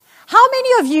How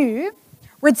many of you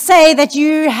would say that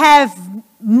you have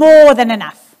more than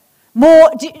enough?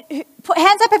 Put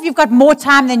hands up if you've got more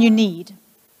time than you need,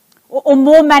 or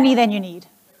more money than you need.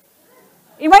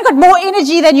 Anyone got more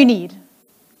energy than you need?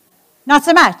 Not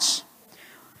so much.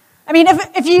 I mean,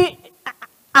 if you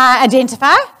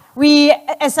identify, we,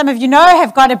 as some of you know,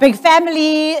 have got a big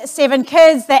family, 7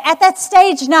 kids. They're at that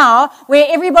stage now where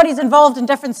everybody's involved in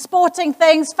different sporting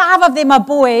things. 5 of them are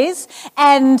boys.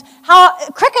 And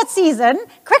cricket season,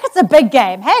 cricket's a big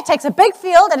game. Hey, it takes a big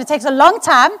field and it takes a long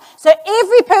time. So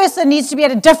every person needs to be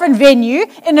at a different venue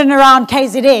in and around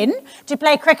KZN to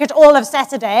play cricket all of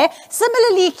Saturday.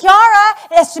 Similarly, Kiara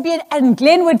has to be in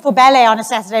Glenwood for ballet on a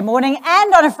Saturday morning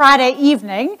and on a Friday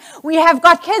evening. We have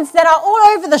got kids that are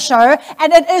all over the show,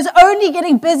 and it is only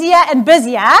getting busier and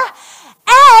busier.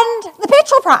 And the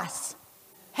petrol price.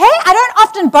 Hey, I don't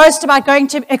often boast about going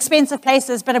to expensive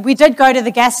places, but we did go to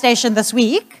the gas station this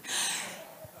week.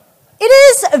 It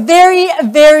is very,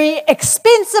 very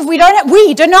expensive. We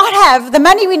do not have the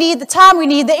money we need, the time we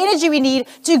need, the energy we need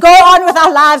to go on with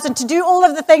our lives and to do all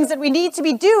of the things that we need to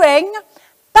be doing.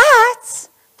 But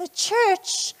the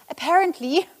church,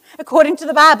 apparently, according to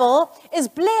the Bible, is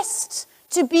blessed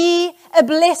to be a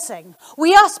blessing.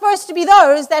 We are supposed to be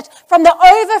those that from the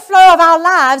overflow of our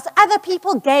lives, other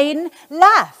people gain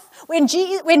life. When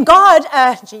God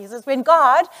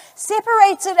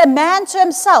separated a man to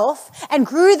himself and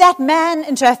grew that man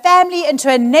into a family, into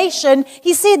a nation,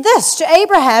 he said this to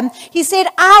Abraham. He said,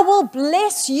 I will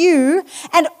bless you,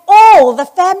 and all the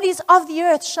families of the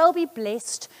earth shall be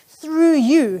blessed through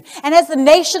you. And as the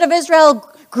nation of Israel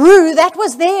grew, that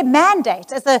was their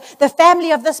mandate. As the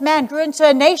family of this man grew into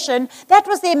a nation, that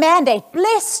was their mandate.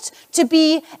 Blessed to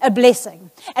be a blessing.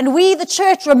 And we, the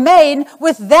church, remain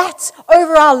with that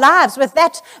over our lives, with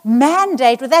that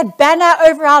mandate, with that banner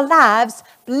over our lives,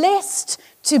 blessed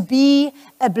to be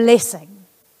a blessing.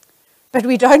 But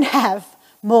we don't have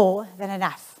more than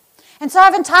enough. And so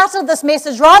I've entitled this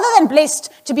message, rather than blessed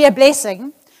to be a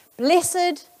blessing,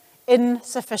 blessed in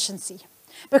sufficiency.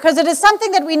 Because it is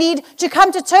something that we need to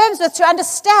come to terms with, to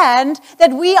understand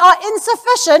that we are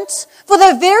insufficient for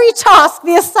the very task,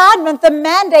 the assignment, the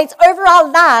mandate over our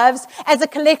lives as a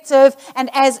collective and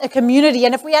as a community.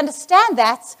 And if we understand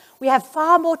that, we have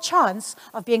far more chance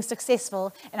of being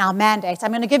successful in our mandate. I'm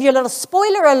going to give you a little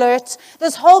spoiler alert.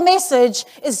 This whole message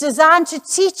is designed to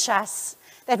teach us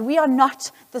that we are not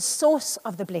the source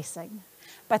of the blessing,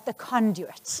 but the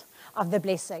conduit of the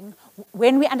blessing.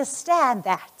 When we understand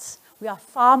that, we are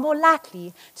far more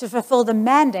likely to fulfill the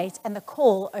mandate and the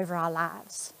call over our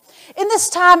lives. In this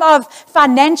time of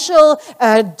financial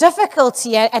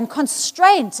difficulty and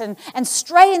constraint and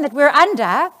strain that we're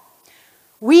under,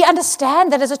 we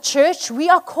understand that as a church, we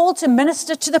are called to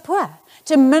minister to the poor,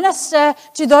 to minister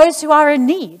to those who are in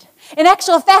need. In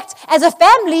actual fact, as a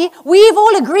family, we've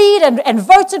all agreed and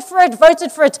voted for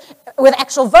it with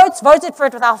actual votes, voted for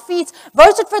it with our feet,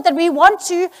 voted for it that we want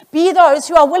to be those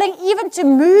who are willing even to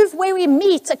move where we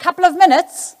meet a couple of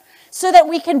minutes so that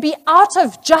we can be out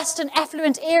of just an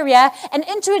affluent area and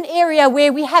into an area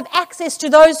where we have access to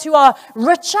those who are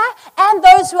richer and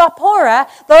those who are poorer,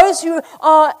 those who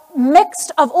are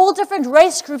mixed of all different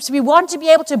race groups. We want to be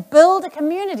able to build a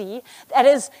community that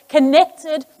is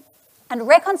connected and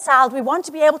reconciled. We want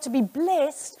to be able to be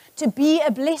blessed, to be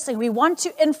a blessing. We want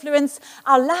to influence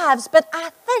our lives. But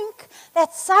I think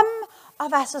that some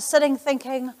of us are sitting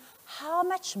thinking, how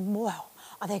much more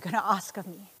are they going to ask of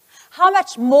me? How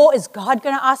much more is God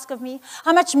going to ask of me?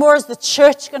 How much more is the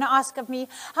church going to ask of me?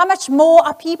 How much more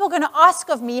are people going to ask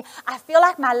of me? I feel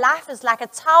like my life is like a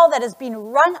towel that has been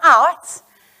wrung out,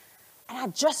 and I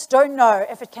just don't know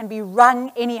if it can be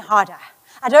wrung any harder.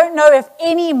 I don't know if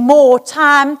any more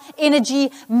time,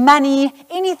 energy, money,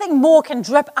 anything more can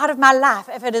drip out of my life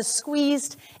if it is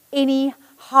squeezed any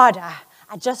harder.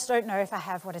 I just don't know if I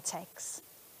have what it takes.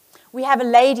 We have a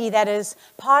lady that is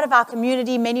part of our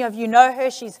community. Many of you know her.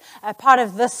 She's a part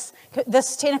of this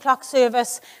 10 o'clock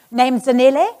service, named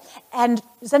Zanele. And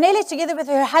Zanele, together with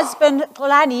her husband,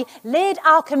 Kolani, led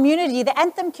our community, the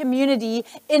Anthem community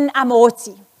in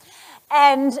Amoti.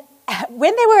 And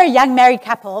when they were a young married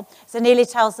couple,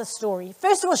 Zanele tells the story.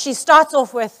 First of all, she starts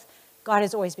off with, God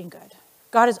has always been good.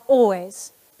 God has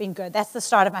always been good. That's the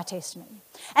start of my testimony.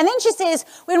 And then she says,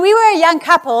 when we were a young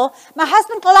couple, my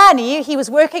husband Kolani, he was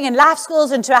working in life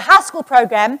schools into a high school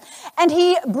program, and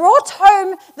he brought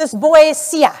home this boy,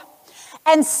 Sia.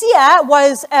 And Sia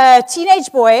was a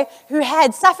teenage boy who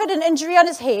had suffered an injury on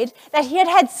his head that he had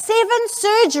had 7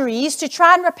 surgeries to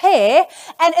try and repair,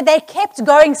 and they kept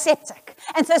going septic.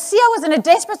 And so Sia was in a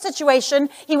desperate situation.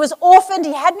 He was orphaned.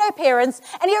 He had no parents.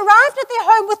 And he arrived at their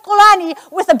home with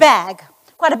Kolani with a bag.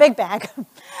 quite a big bag.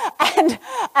 And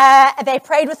they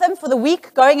prayed with him for the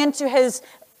week, going into his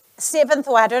 7th,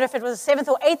 or I don't know if it was 7th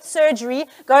or 8th surgery,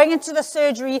 going into the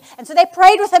surgery. And so they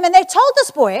prayed with him, and they told this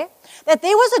boy that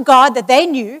there was a God that they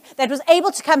knew that was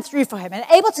able to come through for him and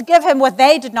able to give him what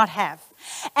they did not have.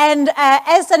 And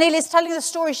as Zanele is telling the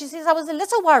story, she says, I was a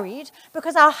little worried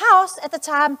because our house at the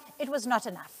time, it was not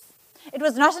enough. It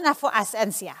was not enough for us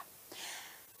and Sia.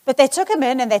 But they took him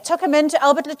in, and they took him into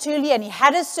Albert Lutuli, and he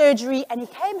had his surgery, and he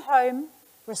came home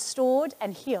restored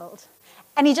and healed.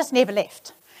 And he just never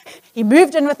left. He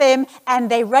moved in with them, and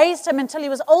they raised him until he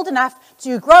was old enough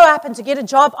to grow up and to get a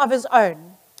job of his own.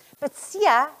 But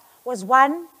Sia was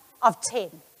one of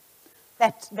 10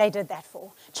 that they did that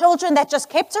for. Children that just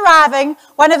kept arriving.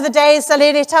 One of the days,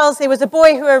 Salele tells, there was a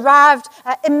boy who arrived,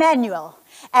 Emmanuel.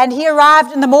 And he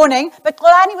arrived in the morning, but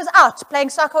Xolani was out playing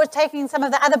soccer, taking some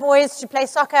of the other boys to play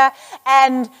soccer.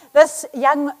 And this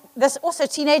also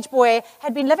teenage boy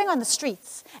had been living on the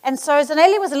streets. And so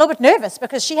Zanele was a little bit nervous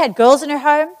because she had girls in her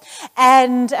home,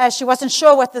 and she wasn't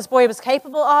sure what this boy was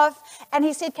capable of. And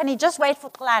he said, can he just wait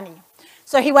for Xolani?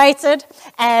 So he waited,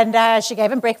 and she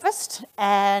gave him breakfast,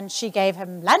 and she gave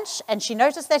him lunch, and she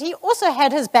noticed that he also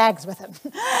had his bags with him.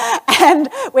 And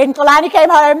when Xolani came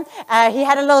home, he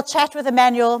had a little chat with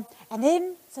Emmanuel, and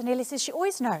then Zanele says she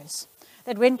always knows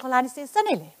that when Xolani says,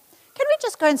 Zanele, can we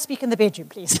just go and speak in the bedroom,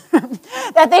 please?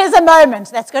 That there's a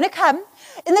moment that's going to come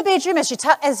in the bedroom as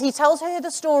he tells her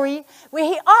the story, where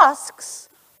he asks,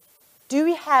 do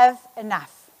we have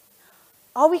enough?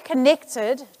 Are we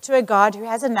connected to a God who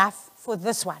has enough for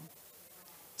this one?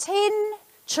 10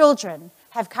 children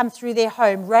have come through their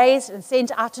home, raised and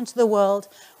sent out into the world.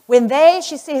 When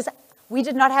she says, we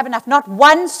did not have enough, not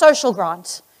one social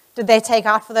grant did they take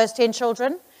out for those 10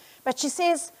 children. But she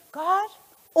says, God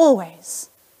always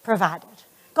provided.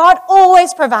 God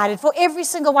always provided for every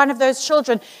single one of those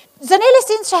children. Zanele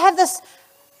seems to have this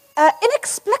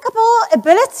inexplicable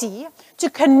ability to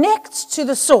connect to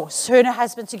the source, her and her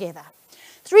husband together.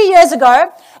 3 years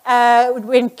ago,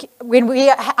 when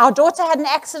our daughter had an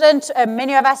accident,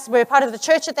 many of us were part of the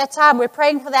church at that time. We were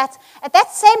praying for that. At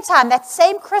that same time, that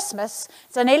same Christmas,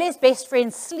 Zanele's best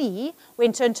friend Slee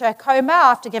went into a coma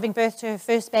after giving birth to her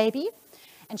first baby,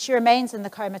 and she remains in the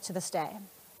coma to this day.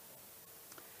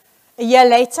 A year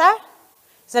later,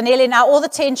 Zanele, now all the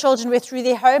 10 children were through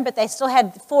their home, but they still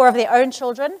had 4 of their own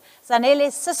children.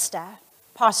 Zanele's sister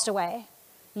passed away,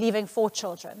 leaving 4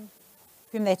 children,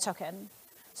 whom they took in.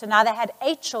 So now they had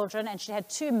 8 children, and she had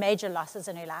 2 major losses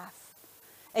in her life.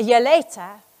 A year later,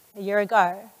 a year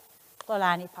ago,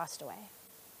 Xolani passed away.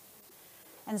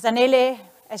 And Zanele,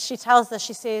 as she tells this,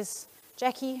 she says,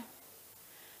 Jackie,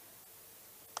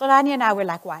 Xolani and I were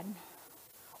like one.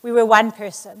 We were one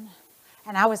person,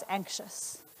 and I was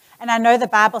anxious. And I know the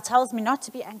Bible tells me not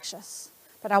to be anxious,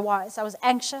 but I was. I was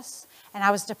anxious, and I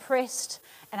was depressed,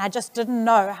 and I just didn't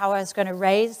know how I was going to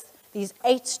raise these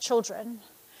 8 children,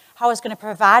 how I was going to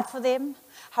provide for them,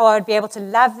 how I would be able to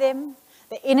love them,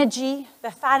 the energy, the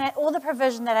finance, all the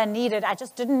provision that I needed. I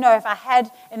just didn't know if I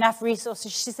had enough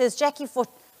resources. She says, Jackie,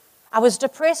 I was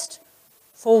depressed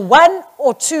for 1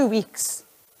 or 2 weeks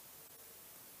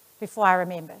before I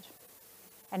remembered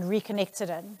and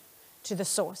reconnected in to the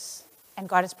source. And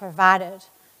God has provided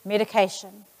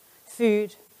medication,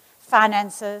 food,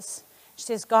 finances. She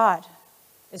says, God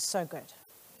is so good.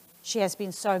 She has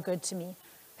been so good to me.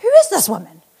 Who is this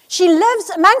woman? She lives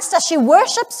amongst us. She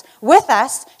worships with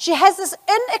us. She has this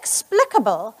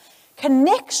inexplicable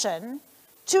connection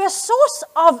to a source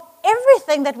of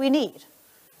everything that we need.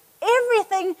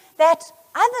 Everything that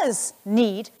others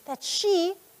need that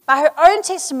she, by her own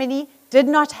testimony, did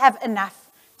not have enough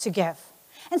to give.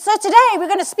 And so today we're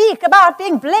going to speak about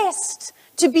being blessed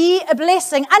to be a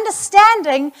blessing,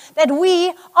 understanding that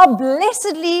we are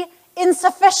blessedly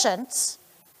insufficient,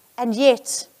 and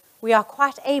yet we are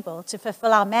quite able to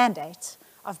fulfill our mandate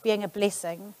of being a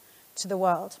blessing to the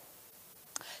world.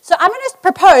 So I'm going to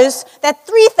propose that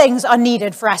 3 things are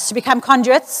needed for us to become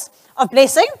conduits of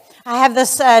blessing. I have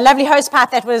this lovely hosepipe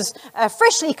that was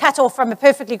freshly cut off from a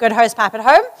perfectly good hosepipe at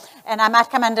home, and I might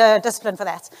come under discipline for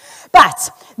that. But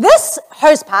this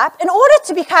hosepipe, in order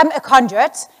to become a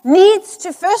conduit, needs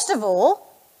to, first of all,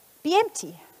 be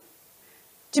empty.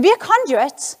 To be a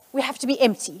conduit, we have to be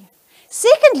empty.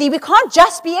 Secondly, we can't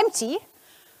just be empty.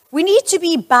 We need to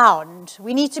be bound.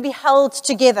 We need to be held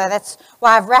together. That's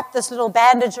why I've wrapped this little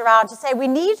bandage around to say we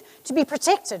need to be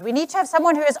protected. We need to have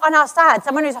someone who is on our side,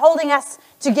 someone who's holding us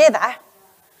together.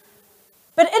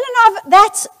 But in and of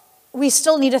that, we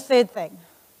still need a third thing.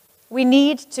 We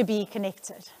need to be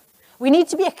connected. We need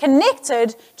to be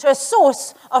connected to a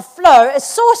source of flow, a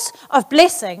source of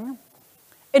blessing.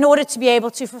 in order to be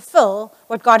able to fulfill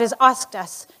what God has asked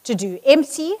us to do.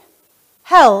 Empty,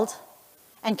 held,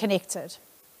 and connected.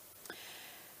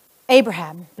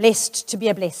 Abraham, blessed to be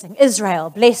a blessing. Israel,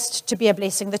 blessed to be a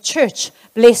blessing. The church,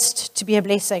 blessed to be a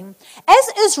blessing. As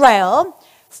Israel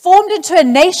formed into a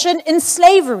nation in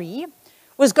slavery,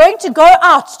 was going to go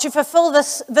out to fulfill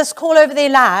this call over their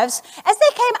lives, as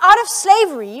they came out of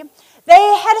slavery,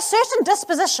 they had a certain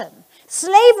disposition.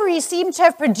 Slavery seemed to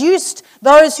have produced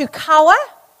those who cower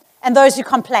and those who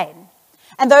complain,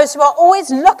 and those who are always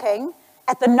looking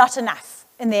at the not enough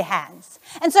in their hands.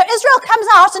 And so Israel comes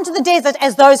out into the desert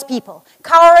as those people,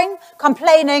 cowering,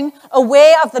 complaining,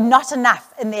 aware of the not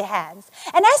enough in their hands.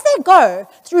 And as they go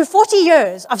through 40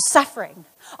 years of suffering,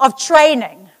 of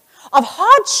training, of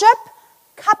hardship,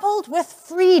 coupled with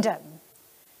freedom,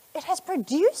 it has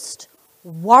produced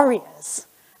warriors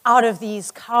out of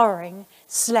these cowering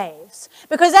slaves.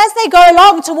 Because as they go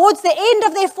along towards the end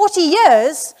of their 40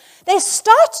 years, they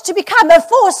start to become a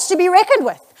force to be reckoned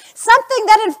with. Something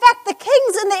that, in fact, the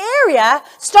kings in the area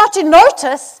start to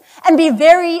notice and be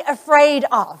very afraid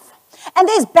of. And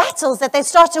there's battles that they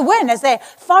start to win as they're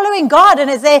following God and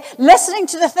as they're listening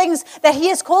to the things that He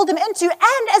has called them into.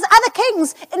 And as other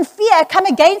kings in fear come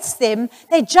against them,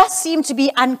 they just seem to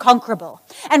be unconquerable.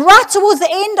 And right towards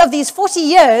the end of these 40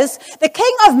 years, the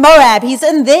king of Moab,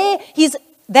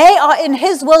 they are in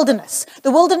his wilderness,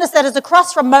 the wilderness that is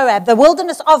across from Moab, the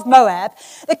wilderness of Moab.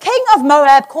 The king of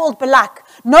Moab, called Balak,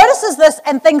 notices this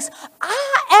and thinks,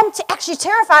 I am actually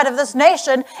terrified of this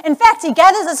nation. In fact, he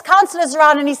gathers his counselors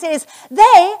around and he says,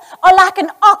 they are like an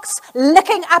ox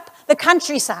licking up the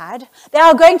countryside. They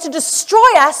are going to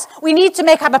destroy us. We need to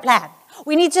make up a plan.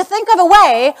 We need to think of a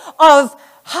way of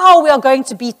how we are going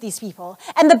to beat these people.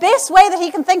 And the best way that he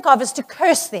can think of is to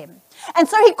curse them. And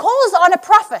so he calls on a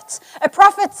prophet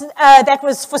that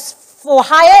was for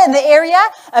hire in the area,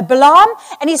 Balaam,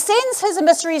 and he sends his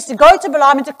emissaries to go to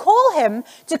Balaam and to call him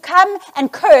to come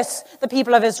and curse the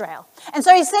people of Israel. And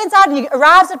so he sends out and he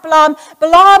arrives at Balaam.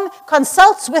 Balaam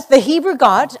consults with the Hebrew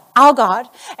God, our God,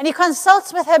 and he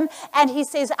consults with him and he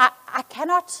says, I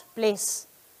cannot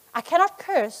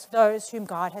curse those whom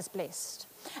God has blessed.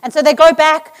 And so they go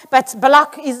back, but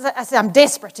Balak says, I'm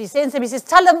desperate. He sends him, he says,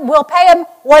 tell him we'll pay him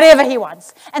whatever he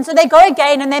wants. And so they go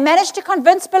again, and they manage to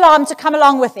convince Balaam to come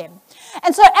along with them.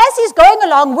 And so as he's going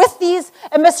along with these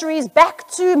emissaries back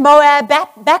to Moab,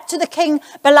 back to the king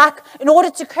Balak, in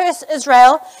order to curse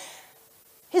Israel,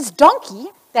 his donkey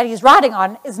that he's riding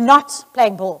on is not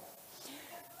playing ball.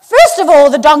 First of all,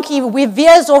 the donkey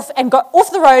veers off and got off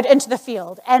the road into the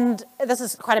field. And this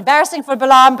is quite embarrassing for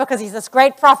Balaam because he's this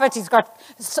great prophet. He's got,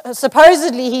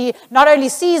 supposedly, he not only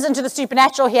sees into the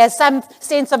supernatural, he has some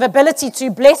sense of ability to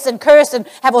bless and curse and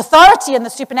have authority in the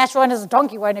supernatural, and his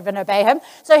donkey won't even obey him.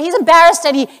 So he's embarrassed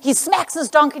and he smacks his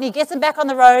donkey and he gets him back on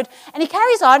the road. And he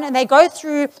carries on and they go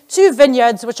through two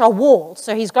vineyards which are walled.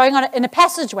 So he's going on in a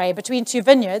passageway between two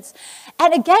vineyards.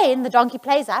 And again, the donkey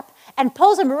plays up and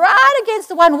pulls him right against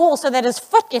the one wall so that his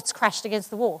foot gets crushed against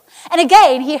the wall. And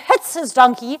again, he hits his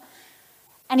donkey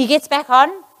and he gets back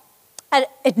on and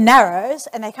it narrows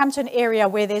and they come to an area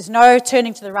where there's no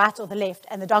turning to the right or the left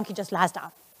and the donkey just lies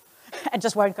down and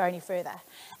just won't go any further.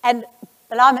 And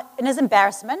Balaam, in his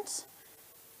embarrassment,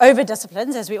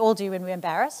 over-disciplines, as we all do when we're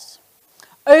embarrassed,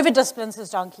 over-disciplines his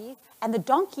donkey, and the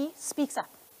donkey speaks up.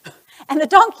 And the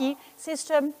donkey says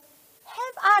to him,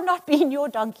 have I not been your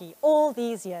donkey all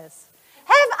these years?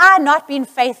 Have I not been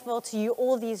faithful to you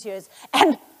all these years?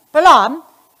 And Balaam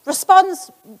responds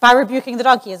by rebuking the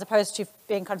donkey as opposed to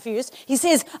being confused. He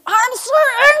says, I'm so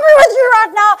angry with you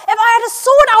right now. If I had a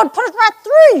sword, I would put it right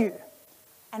through you.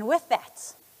 And with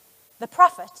that, the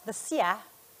prophet, the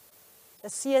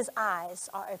seer's eyes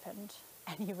are opened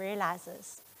and he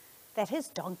realizes that his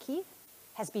donkey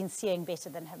has been seeing better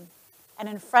than him. And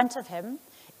in front of him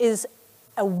is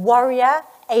a warrior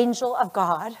angel of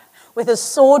God with a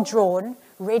sword drawn,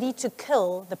 ready to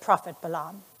kill the prophet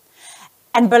Balaam.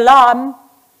 And Balaam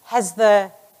has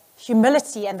the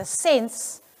humility and the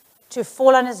sense to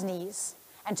fall on his knees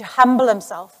and to humble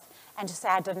himself and to say,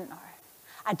 I didn't know.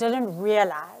 I didn't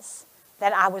realize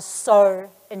that I was so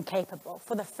incapable.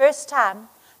 For the first time,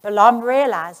 Balaam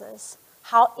realizes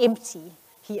how empty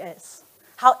he is,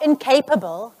 how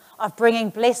incapable of bringing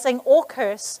blessing or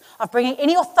curse, of bringing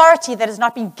any authority that has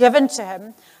not been given to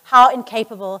him, how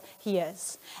incapable he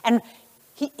is. And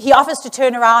he offers to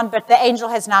turn around, but the angel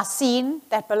has now seen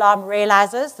that Balaam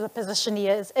realizes the position he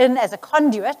is in as a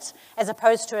conduit, as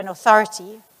opposed to an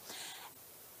authority.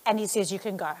 And he says, you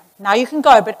can go. Now you can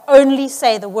go, but only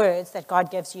say the words that God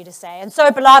gives you to say. And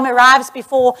so Balaam arrives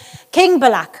before King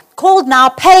Balak, called now,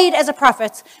 paid as a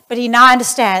prophet, but he now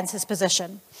understands his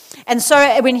position. And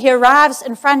so when he arrives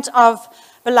in front of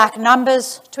Balak,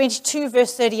 Numbers 22,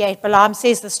 verse 38, Balaam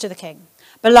says this to the king.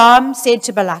 Balaam said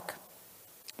to Balak,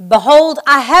 "Behold,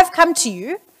 I have come to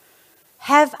you.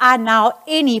 Have I now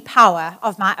any power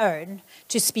of my own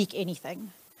to speak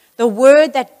anything? The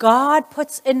word that God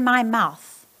puts in my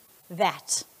mouth,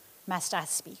 that must I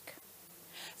speak."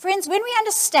 Friends, when we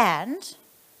understand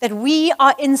that we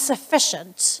are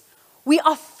insufficient, we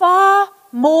are far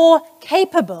more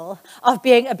capable of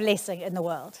being a blessing in the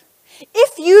world.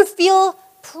 If you feel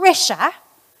pressure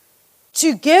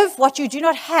to give what you do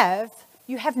not have,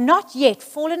 you have not yet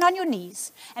fallen on your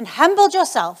knees and humbled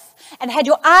yourself and had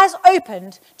your eyes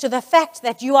opened to the fact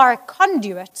that you are a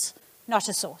conduit, not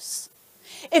a source.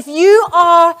 If you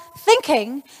are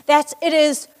thinking that it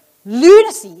is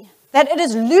lunacy, that it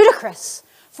is ludicrous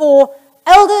for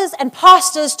elders and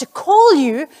pastors to call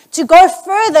you to go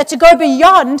further, to go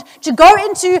beyond, to go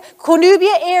into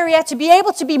Cornubia area, to be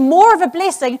able to be more of a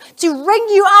blessing, to wring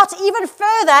you out even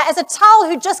further as a towel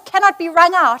who just cannot be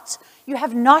wrung out, you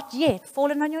have not yet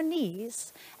fallen on your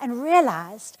knees and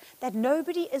realized that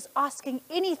nobody is asking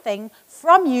anything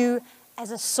from you as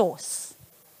a source.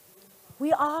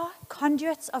 We are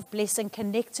conduits of blessing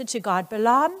connected to God.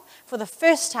 Balaam, for the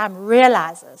first time,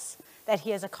 realizes that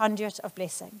he is a conduit of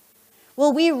blessing.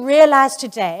 Will we realize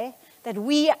today that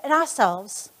we in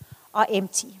ourselves are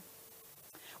empty?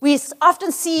 We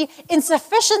often see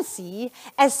insufficiency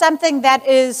as something that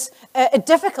is a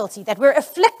difficulty, that we're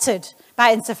afflicted by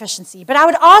insufficiency. But I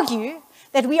would argue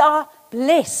that we are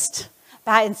blessed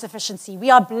by insufficiency.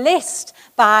 We are blessed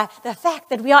by the fact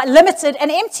that we are limited and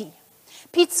empty.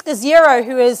 Pete Scazzero,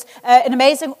 who is an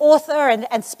amazing author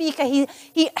and speaker,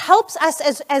 he helps us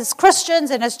as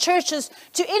Christians and as churches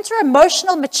to enter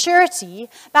emotional maturity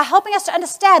by helping us to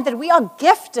understand that we are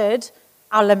gifted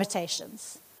our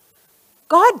limitations.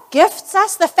 God gifts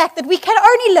us the fact that we can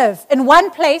only live in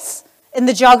one place in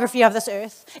the geography of this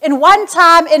earth, in one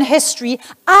time in history.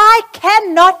 I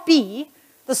cannot be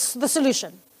the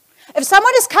solution. If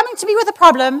someone is coming to me with a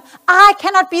problem, I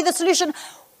cannot be the solution.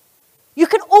 You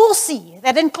can all see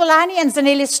that in Xolani and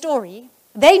Zanele's story,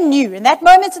 they knew in that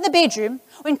moment in the bedroom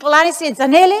when Xolani said,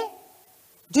 "Zanele,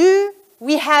 do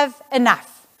we have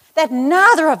enough?" That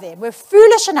neither of them were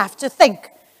foolish enough to think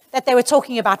that they were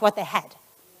talking about what they had.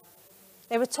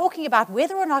 They were talking about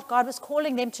whether or not God was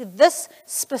calling them to this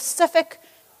specific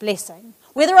blessing.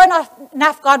 Whether or not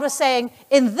enough God was saying,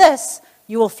 "In this,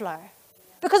 you will flow."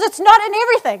 Because it's not in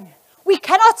everything. We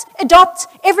cannot adopt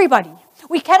everybody.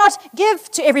 We cannot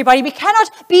give to everybody. We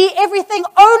cannot be everything.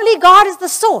 Only God is the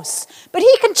source. But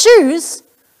he can choose,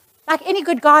 like any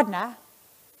good gardener,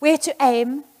 where to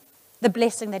aim the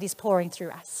blessing that he's pouring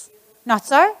through us. Not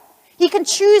so? He can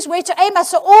choose where to aim us.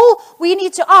 So all we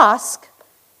need to ask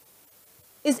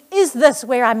is this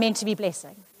where I'm meant to be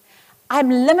blessing? I'm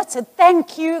limited.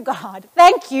 Thank you, God.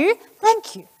 Thank you.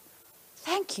 Thank you.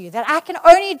 Thank you that I can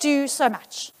only do so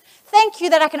much. Thank you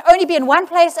that I can only be in one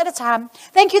place at a time.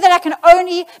 Thank you that I can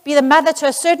only be the mother to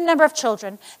a certain number of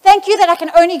children. Thank you that I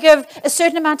can only give a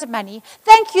certain amount of money.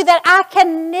 Thank you that I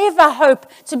can never hope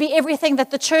to be everything that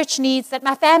the church needs, that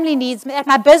my family needs, that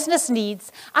my business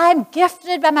needs. I am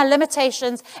gifted by my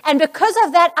limitations, and because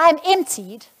of that, I'm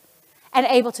emptied and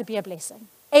able to be a blessing,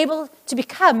 able to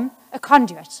become a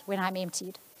conduit when I'm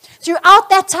emptied. Throughout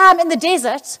that time in the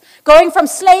desert, going from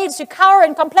slaves who cower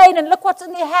and complain and look what's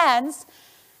in their hands,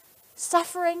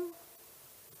 suffering,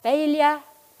 failure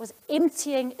was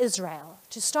emptying Israel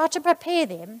to start to prepare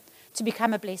them to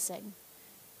become a blessing.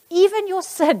 Even your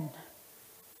sin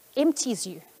empties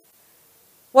you.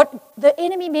 What the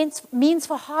enemy means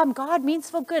for harm, God means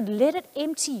for good. Let it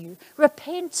empty you.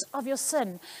 Repent of your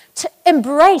sin. To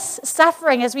embrace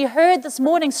suffering, as we heard this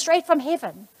morning, straight from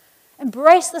heaven.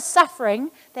 Embrace the suffering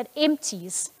that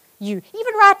empties you.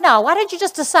 Even right now, why don't you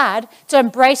just decide to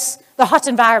embrace the hot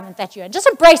environment that you're in? Just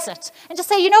embrace it and just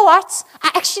say, you know what?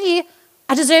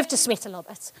 I deserve to sweat a little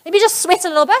bit. Let me just sweat a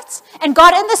little bit. And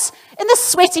God, in this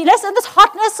sweatiness, in this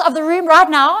hotness of the room right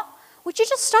now, would you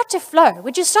just start to flow?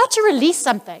 Would you start to release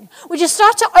something? Would you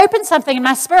start to open something in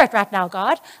my spirit right now,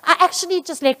 God? I actually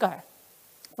just let go.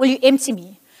 Will you empty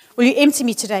me? Will you empty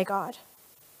me today, God?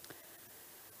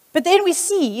 But then we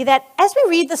see that as we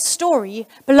read the story,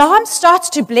 Balaam starts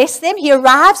to bless them. He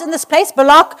arrives in this place.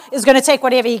 Balak is going to take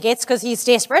whatever he gets because he's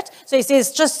desperate. So he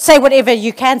says, just say whatever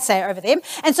you can say over them.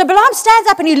 And so Balaam stands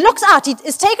up and he looks out. He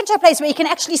is taken to a place where he can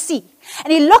actually see.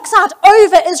 And he looks out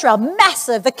over Israel,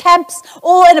 massive, the camps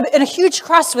all in a huge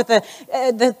cross with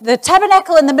the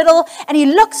tabernacle in the middle. And he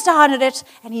looks down at it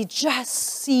and he just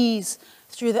sees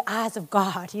through the eyes of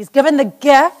God. He's given the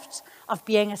gift of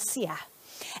being a seer.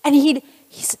 And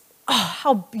he's, oh,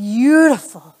 how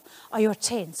beautiful are your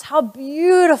tents. How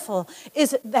beautiful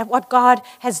is it that what God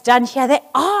has done here? They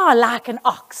are like an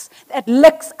ox that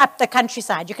licks up the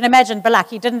countryside. You can imagine Balak,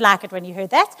 he didn't like it when he heard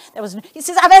that. He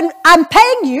says, I'm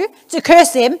paying you to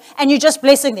curse them, and you're just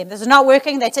blessing them. This is not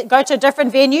working. They go to a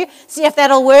different venue, see if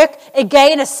that'll work.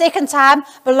 Again, a second time,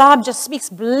 Balaam just speaks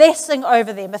blessing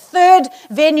over them. A third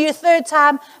venue, third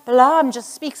time, Balaam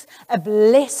just speaks a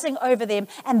blessing over them.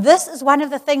 And this is one of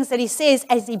the things that he says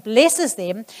as he blesses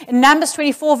them. In Numbers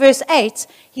 24, verse 8,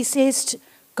 he says,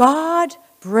 God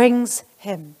brings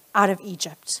him out of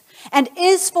Egypt and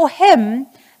is for him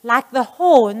like the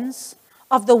horns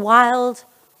of the wild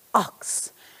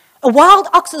ox. A wild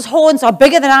ox's horns are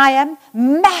bigger than I am,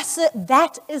 massive.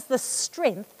 That is the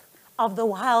strength of the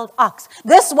wild ox.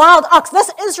 This wild ox,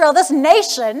 this Israel, this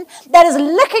nation that is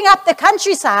licking up the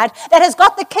countryside, that has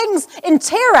got the kings in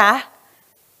terror,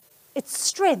 its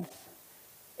strength,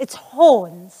 its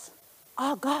horns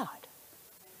are God.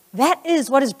 That is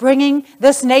what is bringing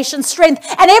this nation strength.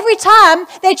 And every time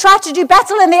they try to do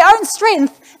battle in their own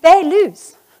strength, they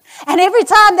lose. And every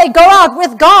time they go out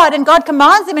with God and God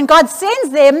commands them and God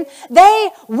sends them, they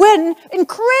win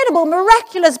incredible,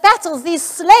 miraculous battles. These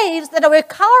slaves that were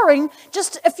cowering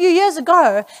just a few years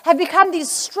ago have become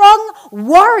these strong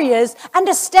warriors,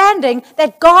 understanding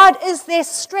that God is their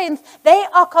strength. They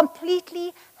are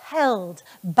completely held,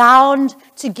 bound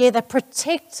together,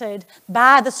 protected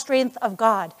by the strength of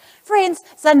God. Friends,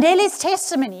 Zandele's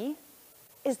testimony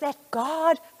is that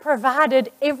God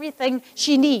provided everything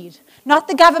she needed. Not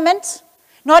the government,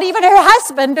 not even her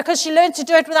husband, because she learned to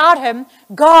do it without him.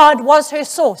 God was her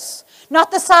source.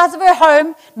 Not the size of her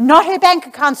home, not her bank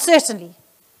account, certainly,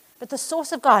 but the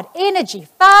source of God, energy,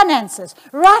 finances.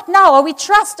 Right now, are we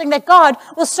trusting that God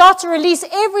will start to release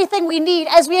everything we need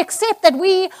as we accept that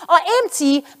we are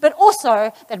empty, but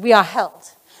also that we are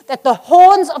held? That the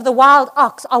horns of the wild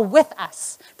ox are with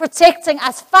us, protecting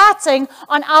us, fighting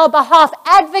on our behalf,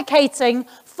 advocating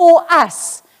for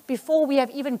us before we have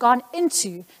even gone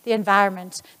into the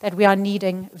environment that we are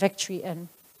needing victory in.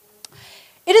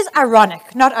 It is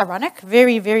ironic, not ironic,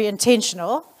 very, very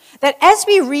intentional, that as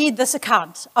we read this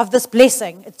account of this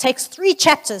blessing, it takes 3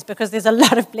 chapters because there's a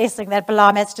lot of blessing that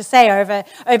Balaam has to say over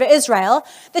Israel.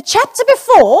 The chapter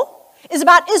before is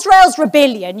about Israel's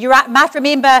rebellion. You might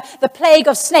remember the plague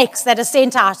of snakes that is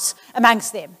sent out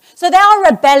amongst them. So they are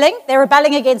rebelling. They're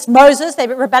rebelling against Moses.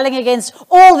 They're rebelling against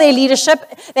all their leadership.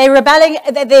 They're rebelling.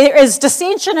 There is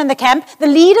dissension in the camp. The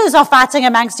leaders are fighting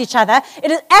amongst each other.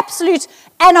 It is absolute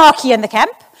anarchy in the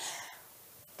camp.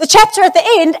 The chapter at the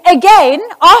end, again,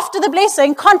 after the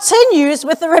blessing, continues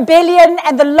with the rebellion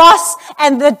and the loss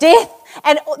and the death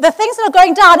and the things that are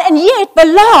going down. And yet,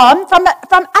 Balaam, from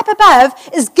up above,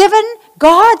 is given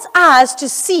God's eyes to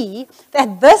see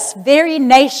that this very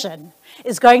nation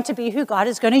is going to be who God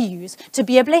is going to use to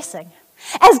be a blessing.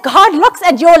 As God looks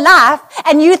at your life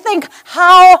and you think,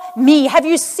 how me? Have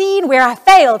you seen where I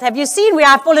failed? Have you seen where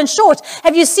I've fallen short?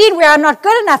 Have you seen where I'm not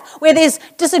good enough? Where there's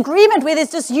disagreement, where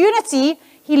there's disunity?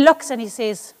 He looks and he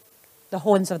says, the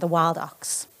horns of the wild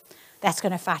ox, that's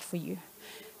going to fight for you.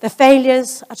 The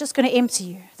failures are just going to empty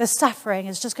you. The suffering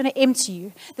is just going to empty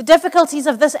you. The difficulties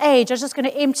of this age are just going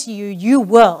to empty you. You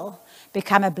will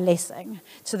become a blessing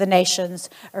to the nations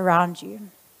around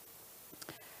you.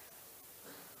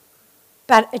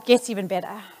 But it gets even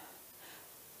better.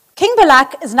 King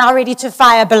Balak is now ready to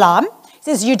fire Balaam. He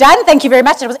says, "You're done. Thank you very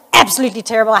much. It was absolutely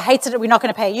terrible. I hated it. We're not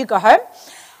going to pay you. Go home."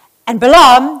 And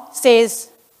Balaam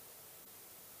says,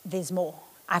 "There's more.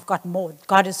 I've got more.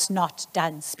 God is not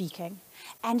done speaking."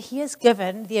 And he is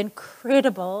given the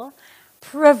incredible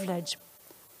privilege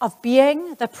of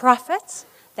being the prophet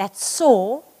that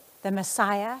saw the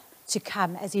Messiah to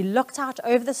come. As he looked out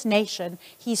over this nation,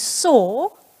 he saw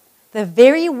the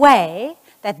very way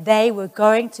that they were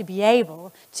going to be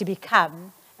able to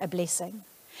become a blessing.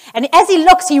 And as he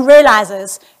looks, he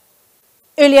realizes,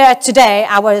 earlier today,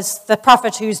 I was the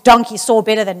prophet whose donkey saw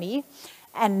better than me,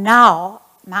 and now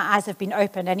my eyes have been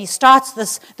opened. And he starts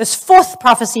this 4th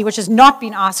prophecy, which has not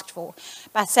been asked for,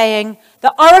 by saying,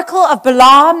 the oracle of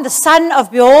Balaam, the son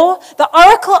of Beor, the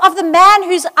oracle of the man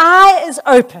whose eye is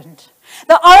opened,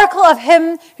 the oracle of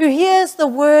him who hears the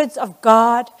words of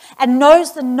God and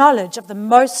knows the knowledge of the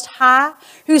Most High,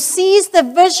 who sees the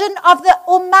vision of the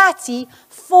Almighty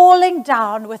falling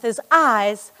down with his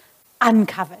eyes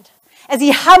uncovered. As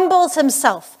he humbles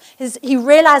himself, he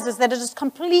realizes that it is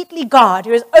completely God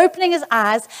who is opening his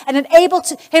eyes and enable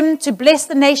him to bless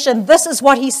the nation. This is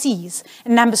what he sees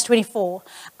in Numbers 24.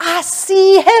 I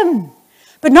see him,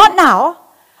 but not now.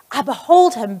 I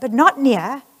behold him, but not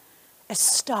near. A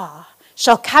star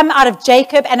shall come out of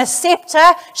Jacob, and a scepter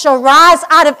shall rise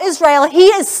out of Israel. He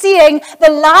is seeing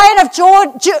the Lion of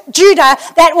Judah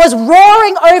that was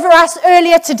roaring over us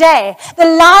earlier today. The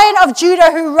Lion of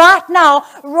Judah who right now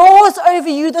roars over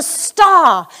you, the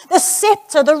star, the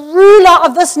scepter, the ruler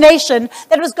of this nation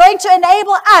that was going to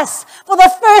enable us for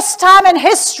the first time in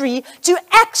history to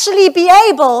actually be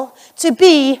able to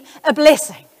be a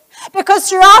blessing. Because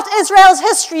throughout Israel's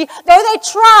history, though they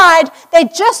tried, they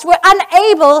just were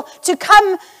unable to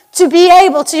come to be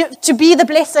able to be the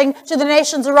blessing to the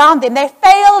nations around them. They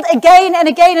failed again and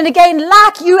again and again,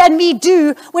 like you and me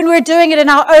do when we're doing it in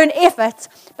our own effort.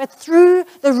 But through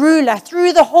the ruler,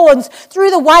 through the horns,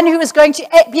 through the one who is going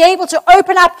to be able to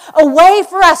open up a way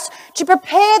for us to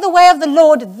prepare the way of the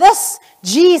Lord, this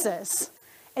Jesus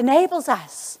enables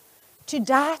us to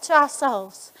die to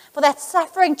ourselves, for that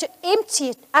suffering to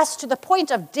empty us to the point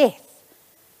of death,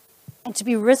 and to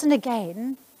be risen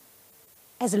again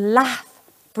as life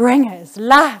bringers,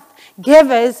 life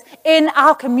givers in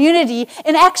our community.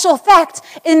 In actual fact,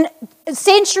 in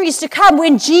centuries to come,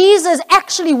 when Jesus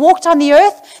actually walked on the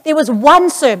earth, there was one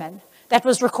sermon that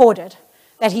was recorded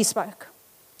that he spoke.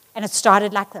 And it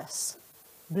started like this: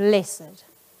 Blessed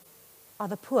are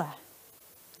the poor.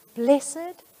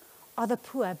 Blessed are the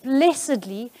poor,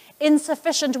 blessedly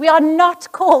insufficient. We are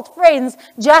not called, friends,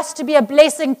 just to be a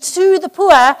blessing to the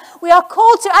poor. We are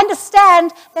called to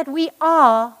understand that we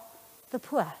are the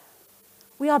poor.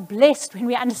 We are blessed when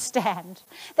we understand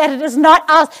that it is not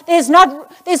us. There's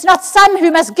not some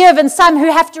who must give and some who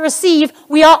have to receive.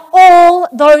 We are all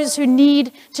those who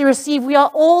need to receive. We are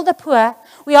all the poor.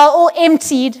 We are all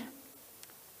emptied.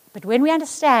 But when we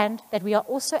understand that we are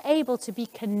also able to be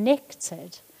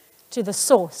connected to the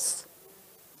source,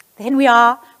 then we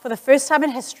are, for the first time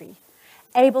in history,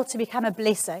 able to become a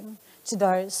blessing to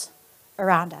those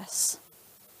around us.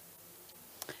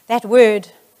 That word,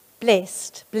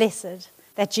 blessed,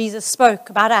 that Jesus spoke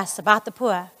about us, about the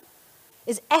poor,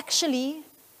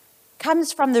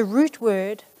 comes from the root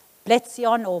word,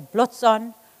 bletzion or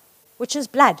blotzon, which is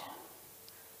blood.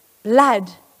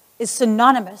 Blood is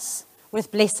synonymous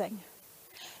with blessing.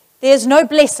 There is no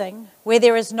blessing where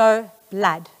there is no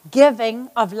blood, giving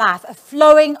of life, a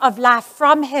flowing of life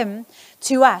from him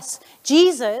to us.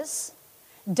 Jesus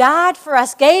died for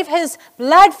us, gave his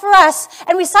blood for us,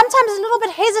 and we're sometimes a little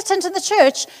bit hesitant in the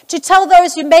church to tell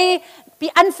those who may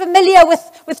be unfamiliar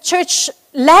with church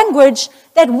language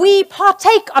that we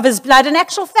partake of his blood. In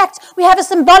actual fact, we have a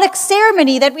symbolic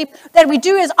ceremony that we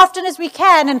do as often as we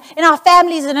can, and in our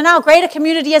families and in our greater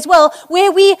community as well,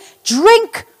 where we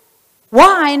drink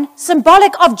wine,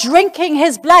 symbolic of drinking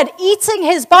his blood, eating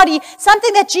his body,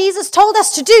 something that Jesus told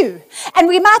us to do. And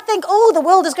we might think, oh, the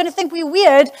world is going to think we're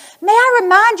weird. May I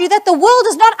remind you that the world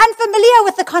is not unfamiliar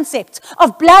with the concept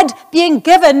of blood being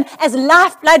given as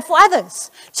lifeblood for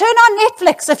others. Turn on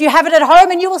Netflix if you have it at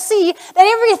home, and you will see that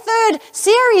every third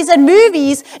series and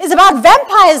movies is about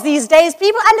vampires these days.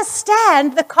 People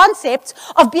understand the concept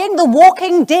of being the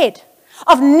walking dead,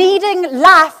 of needing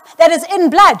life that is in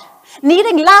blood,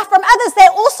 needing life from others. They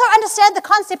also understand the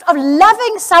concept of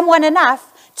loving someone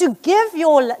enough to give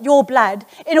your blood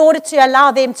in order to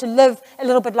allow them to live a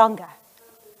little bit longer.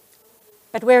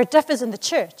 But where it differs in the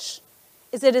church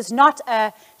is it is not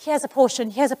here's a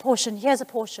portion, here's a portion, here's a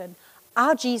portion.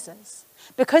 Our Jesus,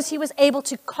 because he was able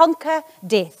to conquer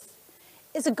death,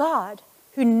 is a God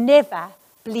who never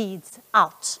bleeds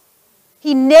out.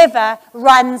 He never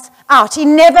runs out. He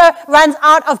never runs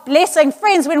out of blessing.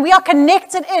 Friends, when we are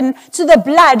connected in to the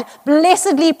blood,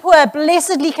 blessedly poor,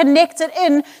 blessedly connected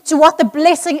in to what the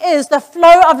blessing is, the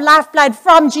flow of lifeblood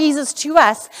from Jesus to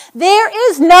us, there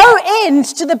is no end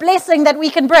to the blessing that we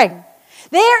can bring.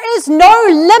 There is no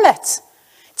limit.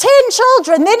 10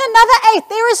 children, then another 8.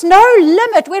 There is no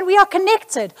limit when we are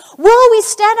connected. Will we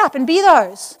stand up and be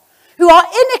those who are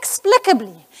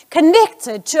inexplicably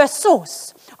connected to a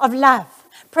source of love,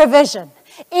 provision,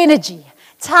 energy,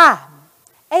 time,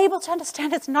 able to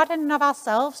understand it's not in and of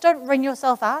ourselves? Don't wring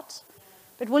yourself out.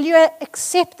 But will you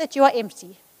accept that you are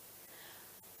empty?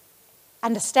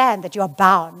 Understand that you are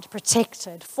bound,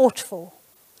 protected, fought for,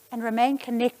 and remain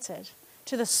connected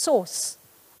to the source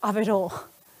of it all.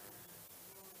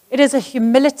 It is a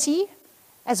humility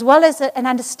as well as an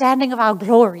understanding of our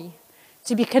glory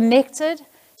to be connected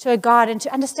to a God and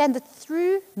to understand that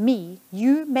through me,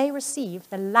 you may receive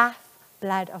the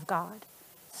lifeblood of God.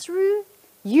 Through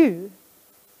you,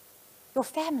 your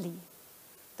family,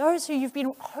 those who you've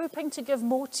been hoping to give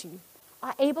more to,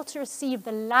 are able to receive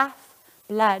the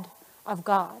lifeblood of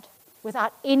God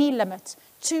without any limit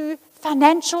to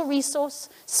financial resource,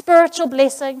 spiritual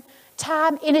blessing,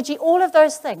 time, energy, all of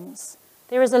those things.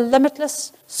 There is a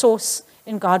limitless source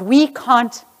in God. We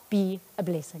can't be a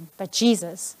blessing, but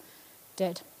Jesus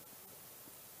did.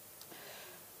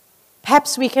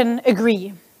 Perhaps we can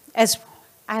agree, as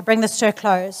I bring this to a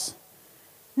close,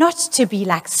 not to be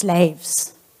like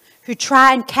slaves who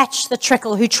try and catch the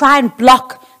trickle, who try and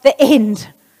block the end,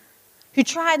 who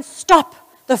try and stop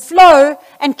the flow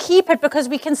and keep it because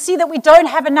we can see that we don't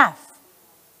have enough.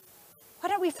 Why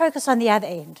don't we focus on the other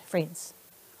end, friends?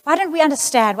 Why don't we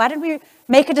understand? Why don't we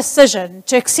make a decision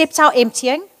to accept our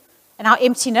emptying and our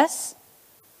emptiness,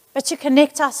 but to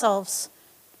connect ourselves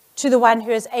to the one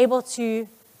who is able to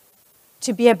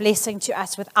be a blessing to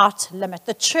us without limit?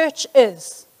 The church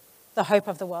is the hope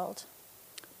of the world,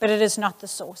 but it is not the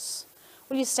source.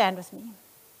 Will you stand with me?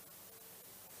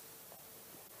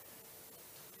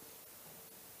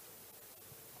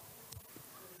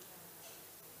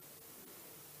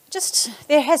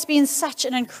 There has been such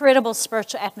an incredible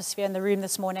spiritual atmosphere in the room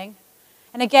this morning.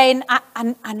 And again,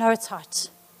 I know it's hot.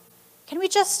 Can we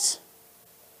just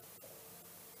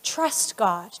trust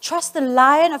God? Trust the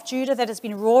Lion of Judah that has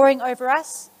been roaring over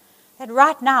us, that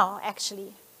right now,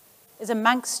 actually, is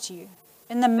amongst you,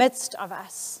 in the midst of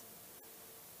us,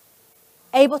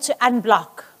 able to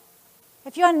unblock.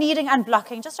 If you are needing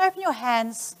unblocking, just open your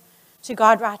hands to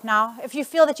God right now. If you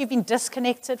feel that you've been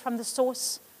disconnected from the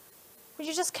source, would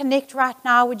you just connect right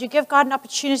now? Would you give God an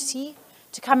opportunity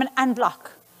to come and unblock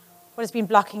what has been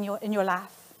blocking you in your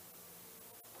life?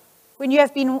 When you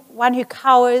have been one who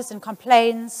cowers and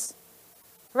complains,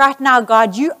 right now,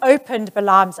 God, you opened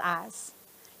Balaam's eyes.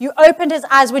 You opened his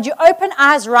eyes. Would you open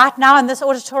eyes right now in this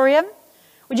auditorium?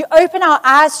 Would you open our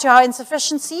eyes to our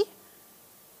insufficiency?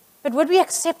 But would we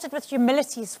accept it with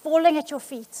humility, falling at your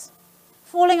feet,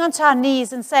 falling onto our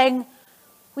knees and saying,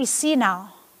 we see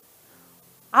now.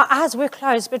 Our eyes were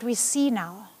closed, but we see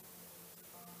now.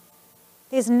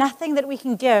 There's nothing that we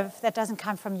can give that doesn't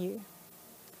come from you.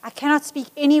 I cannot speak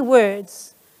any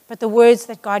words but the words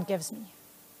that God gives me.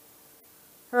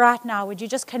 Right now, would you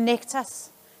just connect us,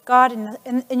 God,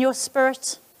 in your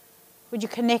spirit? Would you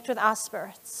connect with our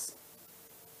spirits?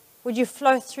 Would you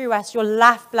flow through us, your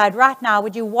lifeblood right now?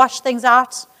 Would you wash things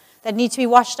out that need to be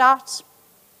washed out?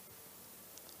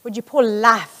 Would you pour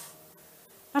life,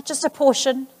 not just a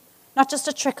portion, not just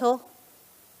a trickle,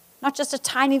 not just a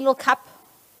tiny little cup,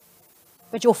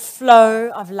 but your flow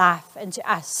of life into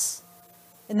us.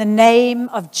 In the name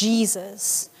of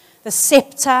Jesus, the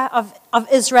scepter of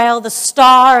Israel, the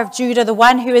star of Judah, the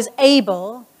one who is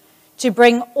able to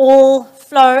bring all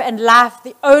flow and life,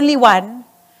 the only one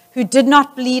who did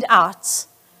not bleed out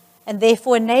and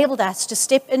therefore enabled us to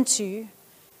step into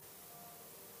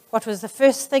what was the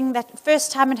first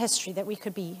time in history that we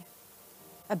could be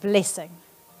a blessing,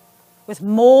 with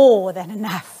more than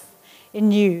enough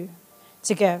in you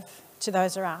to give to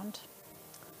those around.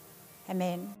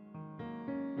 Amen.